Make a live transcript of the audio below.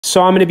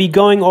So I'm going to be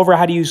going over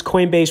how to use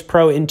Coinbase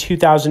Pro in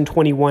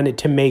 2021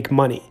 to make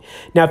money.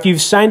 Now, if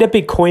you've signed up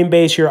at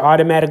Coinbase, you're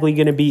automatically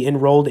going to be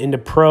enrolled into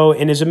Pro.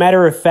 And as a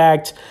matter of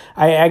fact,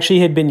 I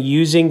actually had been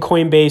using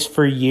Coinbase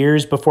for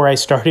years before I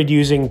started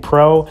using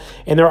Pro.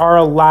 And there are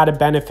a lot of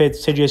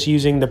benefits to just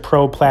using the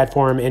Pro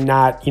platform and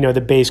not,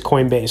 the base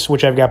Coinbase,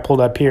 which I've got pulled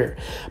up here.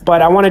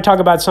 But I want to talk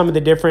about some of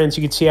the difference.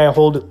 You can see I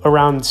hold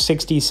around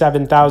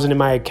 67,000 in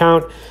my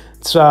account.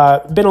 It's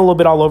been a little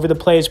bit all over the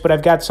place, but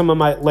I've got some of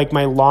my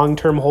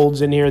long-term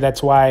holds in here.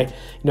 That's why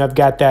I've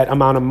got that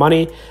amount of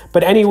money.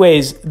 But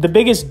anyways, the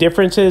biggest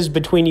differences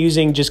between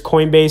using just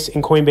Coinbase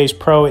and Coinbase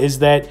Pro is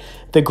that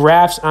the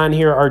graphs on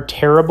here are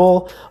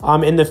terrible,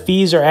 and the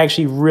fees are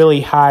actually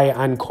really high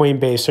on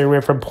Coinbase. So we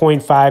went from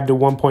 0.5 to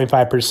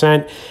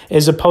 1.5%,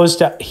 as opposed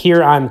to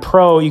here on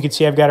Pro, you can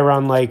see I've got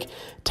around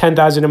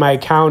 10,000 in my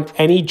account.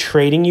 Any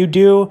trading you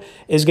do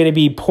is going to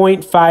be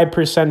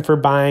 0.5% for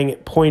buying,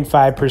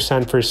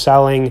 0.5% for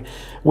selling,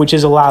 which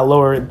is a lot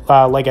lower,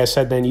 like I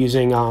said, than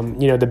using,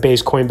 the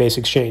base Coinbase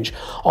exchange.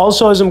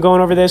 Also, as I'm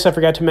going over this, I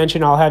forgot to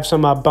mention I'll have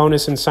some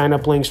bonus and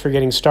sign-up links for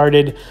getting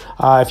started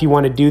if you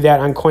want to do that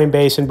on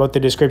Coinbase in both the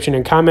description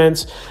and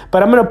comments.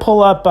 But I'm going to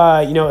pull up,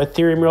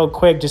 Ethereum real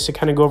quick just to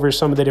kind of go over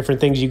some of the different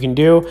things you can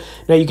do.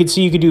 Now, you can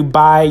see you could do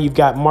buy. You've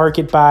got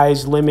market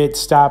buys, limit,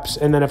 stops,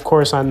 and then, of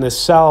course, on the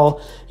sell,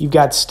 you've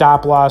got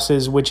stop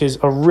losses, which is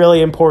a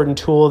really important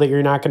tool that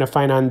you're not going to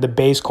find on the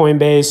base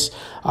Coinbase,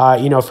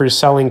 for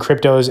selling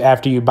cryptos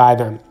after you buy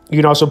them. You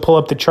can also pull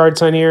up the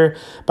charts on here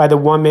by the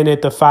 1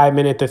 minute, the 5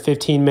 minute, the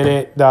 15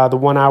 minute, the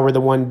 1 hour,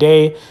 the 1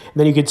 day. And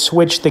then you could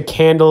switch the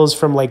candles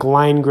from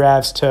line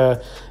graphs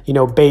to,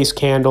 base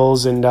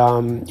candles. And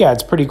yeah,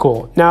 it's pretty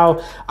cool.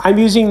 Now, I'm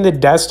using the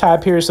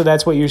desktop here, so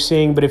that's what you're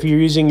seeing. But if you're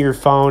using your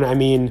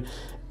phone,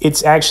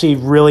 it's actually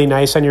really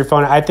nice on your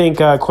phone. I think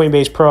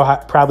Coinbase Pro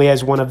probably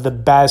has one of the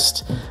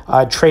best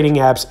trading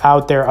apps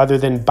out there other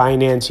than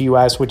Binance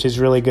US, which is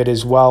really good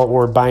as well,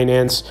 or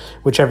Binance,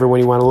 whichever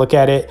one you want to look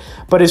at it.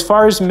 But as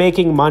far as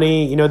making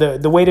money,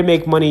 the way to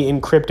make money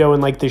in crypto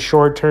in the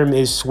short term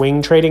is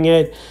swing trading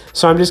it.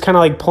 So I'm just kind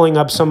of pulling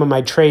up some of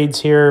my trades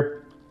here.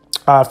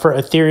 For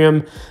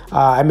Ethereum,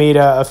 I made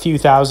a few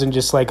thousand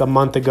just a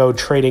month ago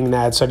trading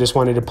that, so I just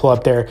wanted to pull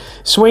up there.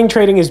 Swing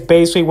trading is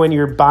basically when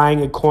you're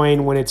buying a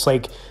coin when it's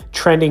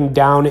trending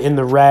down in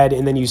the red,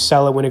 and then you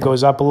sell it when it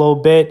goes up a little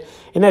bit.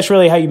 And that's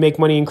really how you make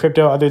money in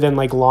crypto, other than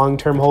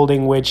long-term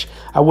holding, which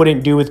I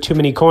wouldn't do with too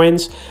many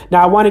coins.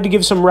 Now, I wanted to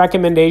give some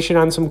recommendation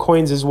on some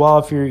coins as well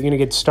if you're going to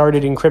get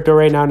started in crypto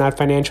right now. Not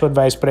financial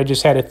advice, but I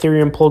just had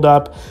Ethereum pulled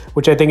up,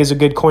 which I think is a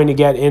good coin to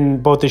get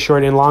in both the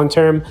short and long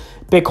term.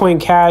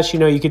 Bitcoin Cash,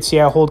 you could see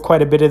I hold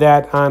quite a bit of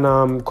that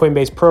on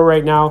Coinbase Pro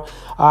right now.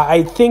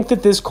 I think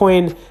that this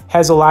coin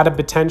has a lot of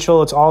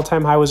potential. Its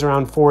all-time high was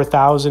around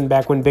 4,000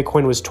 back when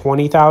Bitcoin was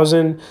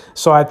 20,000.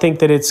 So I think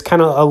that it's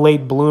kind of a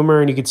late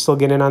bloomer, and you could still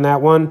get in on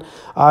that one.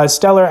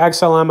 Stellar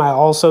XLM, I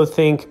also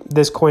think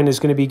this coin is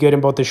going to be good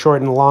in both the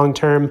short and long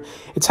term.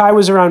 Its high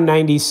was around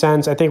 90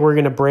 cents. I think we're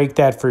going to break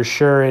that for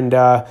sure, and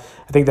I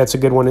think that's a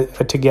good one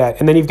to get.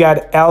 And then you've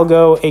got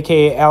Algo,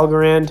 aka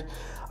Algorand.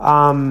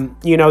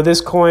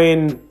 This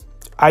coin,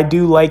 I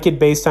do like it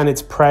based on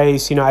its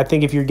price. I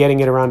think if you're getting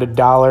it around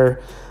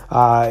 $1,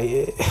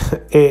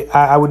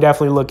 I would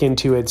definitely look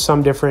into it.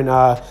 Some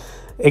different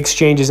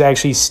exchanges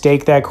actually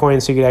stake that coin,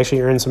 so you could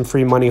actually earn some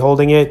free money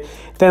holding it.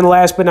 Then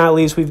last but not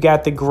least, we've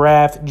got the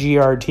Graph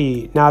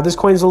GRT. Now, this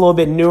coin's a little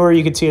bit newer.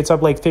 You can see it's up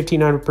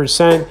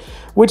 1,500%,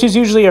 which is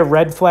usually a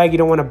red flag. You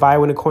don't want to buy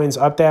when a coin's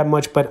up that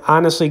much. But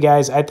honestly,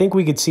 guys, I think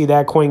we could see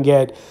that coin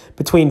get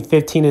between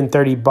 15 and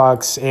 30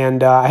 bucks.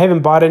 And I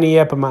haven't bought any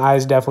yet, but my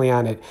eye's definitely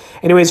on it.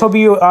 Anyways, hope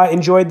you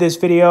enjoyed this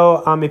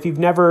video. If you've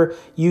never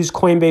used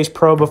Coinbase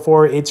Pro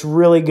before, it's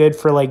really good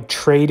for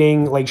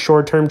trading,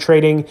 short-term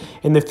trading.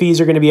 And the fees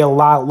are going to be a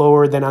lot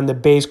lower than on the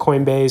base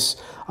Coinbase.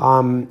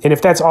 And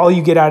if that's all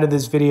you get out of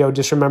this video,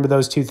 just remember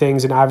those two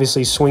things. And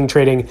obviously, swing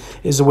trading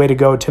is the way to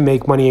go to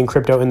make money in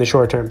crypto in the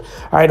short term.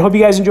 All right, hope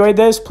you guys enjoyed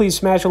this. Please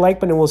smash a like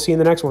button, and we'll see you in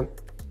the next one.